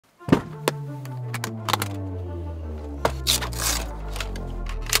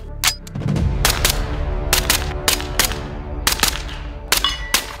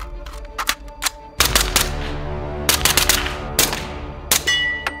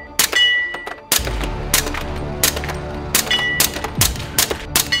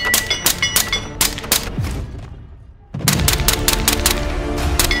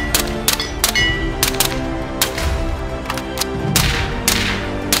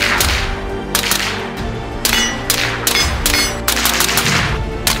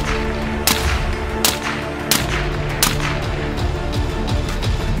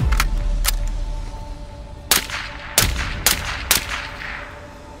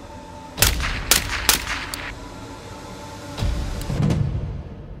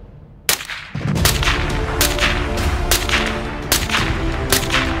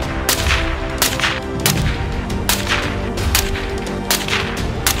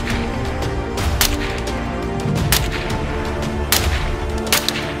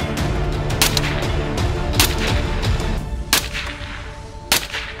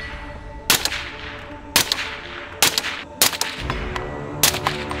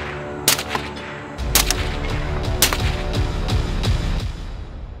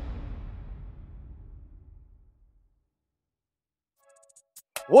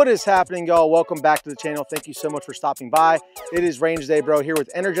What is happening, y'all? Welcome back to the channel. Thank you so much for stopping by. It is Range Day, bro, here with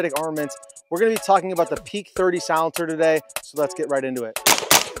Energetic Armament. We're gonna be talking about the Peak 30 silencer today, so let's get right into it.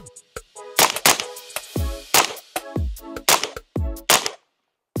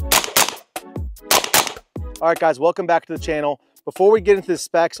 All right, guys, welcome back to the channel. Before we get into the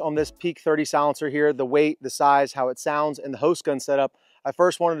specs on this Peak 30 silencer here, the weight, the size, how it sounds, and the host gun setup, I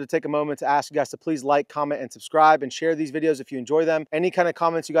first wanted to take a moment to ask you guys to please like, comment, and subscribe and share these videos if you enjoy them. Any kind of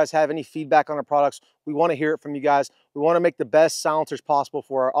comments you guys have, any feedback on our products, we want to hear it from you guys. We want to make the best silencers possible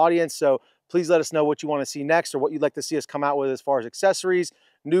for our audience, so please let us know what you want to see next or what you'd like to see us come out with as far as accessories,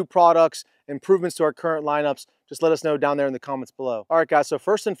 new products, improvements to our current lineups. Just let us know down there in the comments below. All right, guys, so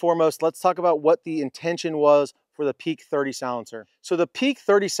first and foremost, let's talk about what the intention was for the Peak 30 silencer. So the Peak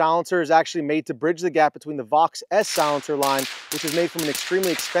 30 silencer is actually made to bridge the gap between the VOX S silencer line, which is made from an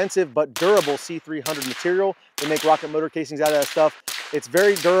extremely expensive but durable C300 material. They make rocket motor casings out of that stuff. It's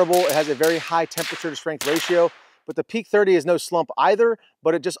very durable. It has a very high temperature to strength ratio, but the Peak 30 is no slump either,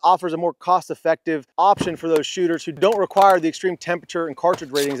 but it just offers a more cost-effective option for those shooters who don't require the extreme temperature and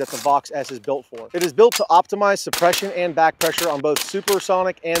cartridge ratings that the VOX S is built for. It is built to optimize suppression and back pressure on both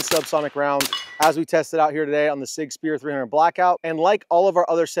supersonic and subsonic rounds, as we tested out here today on the SIG Spear 300 Blackout. And like all of our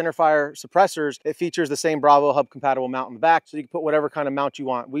other centerfire suppressors, it features the same Bravo hub compatible mount in the back, so you can put whatever kind of mount you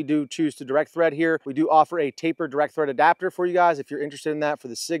want. We do choose to direct thread here. We do offer a tapered direct thread adapter for you guys if you're interested in that for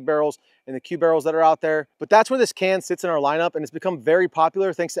the SIG barrels and the Q barrels that are out there. But that's where this can sits in our lineup, and it's become very popular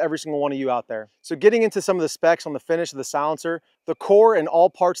thanks to every single one of you out there. So getting into some of the specs on the finish of the silencer, the core and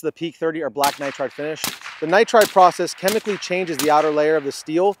all parts of the Peak 30 are black nitride finish. The nitride process chemically changes the outer layer of the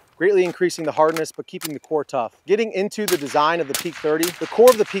steel, greatly increasing the hardness but keeping the core tough. Getting into the design of the Peak 30, the core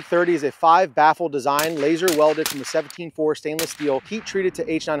of the Peak 30 is a 5 baffle design, laser welded from the 17.4 stainless steel, heat treated to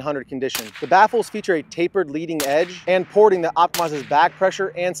H900 condition. The baffles feature a tapered leading edge and porting that optimizes back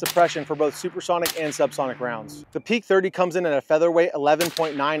pressure and suppression for both supersonic and subsonic rounds. The Peak 30 comes in at a featherweight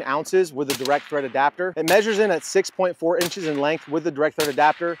 11.9 ounces with a direct thread adapter. It measures in at 6.4 inches in length with the direct thread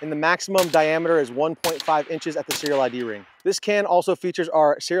adapter, and the maximum diameter is 1.5 inches at the serial ID ring. This can also features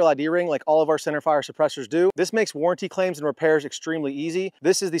our serial ID ring like all of our centerfire suppressors do. This makes warranty claims and repairs extremely easy.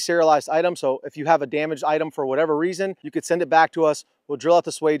 This is the serialized item, so if you have a damaged item for whatever reason, you could send it back to us. We'll drill out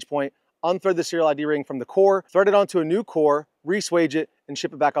the swage point, unthread the serial ID ring from the core, thread it onto a new core, re-swage it, and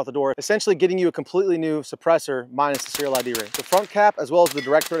ship it back out the door, essentially getting you a completely new suppressor minus the serial ID ring. The front cap, as well as the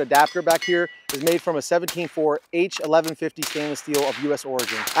direct thread adapter back here, is made from a 17.4 H1150 stainless steel of US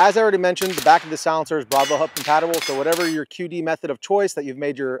origin. As I already mentioned, the back of the silencer is Bravo hub compatible, so whatever your QD method of choice that you've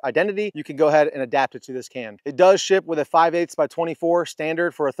made your identity, you can go ahead and adapt it to this can. It does ship with a 5/8 by 24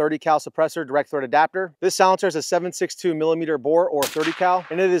 standard for a 30 cal suppressor direct thread adapter. This silencer has a 7.62 millimeter bore or 30 cal,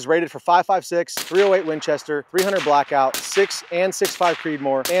 and it is rated for 5.56, 308 Winchester, 300 Blackout, 6 and 6.5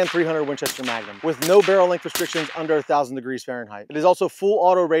 Creedmoor, and 300 Winchester Magnum, with no barrel length restrictions under 1,000 degrees Fahrenheit. It is also full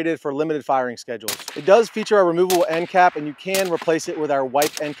auto rated for limited firing schedules. It does feature a removable end cap, and you can replace it with our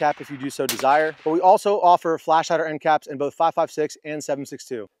wiped end cap if you do so desire. But we also offer flash hider end caps in both 5.56 and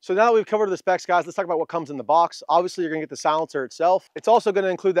 7.62. So now that we've covered the specs, guys, let's talk about what comes in the box. Obviously, you're gonna get the silencer itself. It's also gonna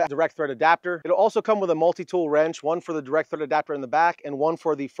include that direct thread adapter. It'll also come with a multi-tool wrench, one for the direct thread adapter in the back and one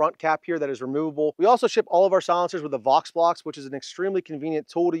for the front cap here that is removable. We also ship all of our silencers with the VOX blocks, which is an extremely convenient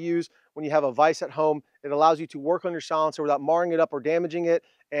tool to use when you have a vise at home. It allows you to work on your silencer without marring it up or damaging it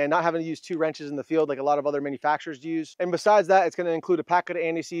and not having to use 2 wrenches in the field like a lot of other manufacturers use. And besides that, it's going to include a packet of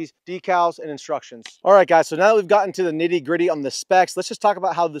anti-seize, decals, and instructions. All right, guys, so now that we've gotten to the nitty gritty on the specs, let's just talk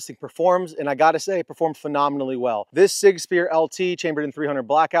about how this thing performs. And I gotta say, it performed phenomenally well. This SIG Spear LT chambered in 300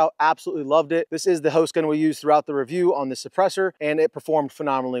 Blackout, absolutely loved it. This is the host gun we used throughout the review on the suppressor, and it performed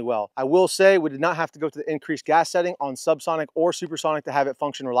phenomenally well. I will say we did not have to go to the increased gas setting on subsonic or supersonic to have it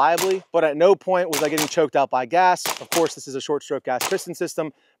function reliably, but at no point was I getting choked out by gas. Of course, this is a short stroke gas piston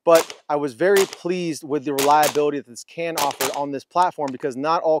system, but I was very pleased with the reliability that this can offer on this platform, because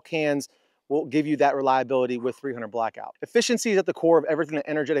not all cans will give you that reliability with 300 Blackout. Efficiency is at the core of everything that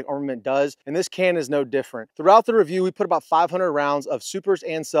Energetic Armament does, and this can is no different. Throughout the review, we put about 500 rounds of supers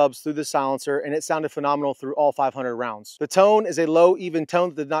and subs through the silencer, and it sounded phenomenal through all 500 rounds. The tone is a low, even tone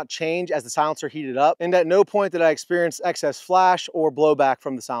that did not change as the silencer heated up, and at no point did I experience excess flash or blowback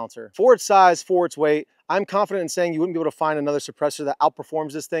from the silencer. For its size, for its weight, I'm confident in saying you wouldn't be able to find another suppressor that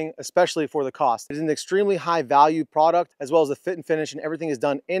outperforms this thing, especially for the cost. It is an extremely high value product, as well as the fit and finish, and everything is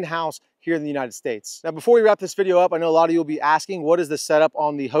done in-house here in the United States. Now, before we wrap this video up, I know a lot of you will be asking, what is the setup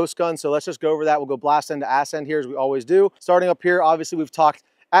on the host gun? So let's just go over that. We'll go blast end to ass end here as we always do. Starting up here, obviously we've talked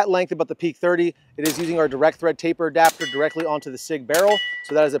at length about the Peak 30. It is using our direct thread taper adapter directly onto the SIG barrel.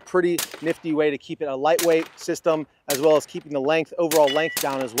 So that is a pretty nifty way to keep it a lightweight system, as well as keeping the length, overall length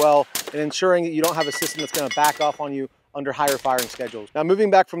down as well, and ensuring that you don't have a system that's going to back off on you under higher firing schedules. Now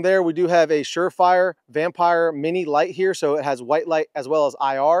moving back from there, we do have a Surefire Vampire mini light here, so it has white light as well as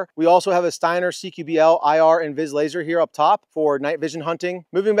IR. We also have a Steiner CQBL IR and Viz laser here up top for night vision hunting.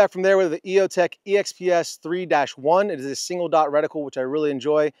 Moving back from there, we have the EOTech EXPS 3-1. It is a single dot reticle, which I really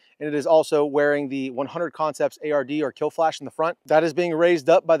enjoy, and it is also wearing the 100 Concepts ARD or kill flash in the front. That is being raised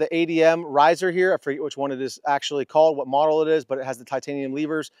up by the ADM riser here. I forget which one it is actually called, what model it is, but it has the titanium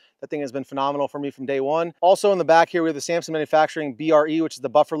levers. That thing has been phenomenal for me from day one. Also in the back here, we have the Samson Manufacturing BRE, which is the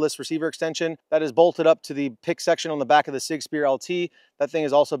bufferless receiver extension. That is bolted up to the pick section on the back of the SIG Spear LT. That thing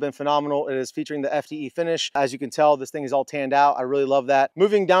has also been phenomenal. It is featuring the FDE finish. As you can tell, this thing is all tanned out. I really love that.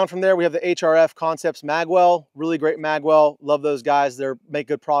 Moving down from there, we have the HRF Concepts Magwell. Really great magwell. Love those guys. They make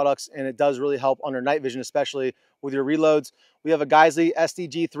good products, and it does really help under night vision, especially with your reloads. We have a Geisley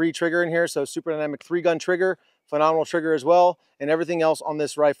SDG3 trigger in here, so super dynamic 3-gun trigger. Phenomenal trigger as well, and everything else on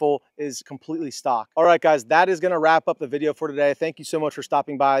this rifle is completely stock. All right, guys, that is gonna wrap up the video for today. Thank you so much for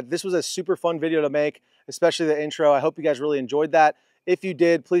stopping by. This was a super fun video to make, especially the intro. I hope you guys really enjoyed that. If you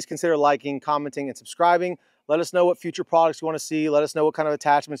did, please consider liking, commenting, and subscribing. Let us know what future products you wanna see. Let us know what kind of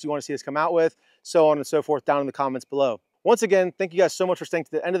attachments you wanna see us come out with, so on and so forth down in the comments below. Once again, thank you guys so much for staying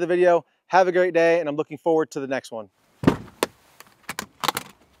to the end of the video. Have a great day, and I'm looking forward to the next one.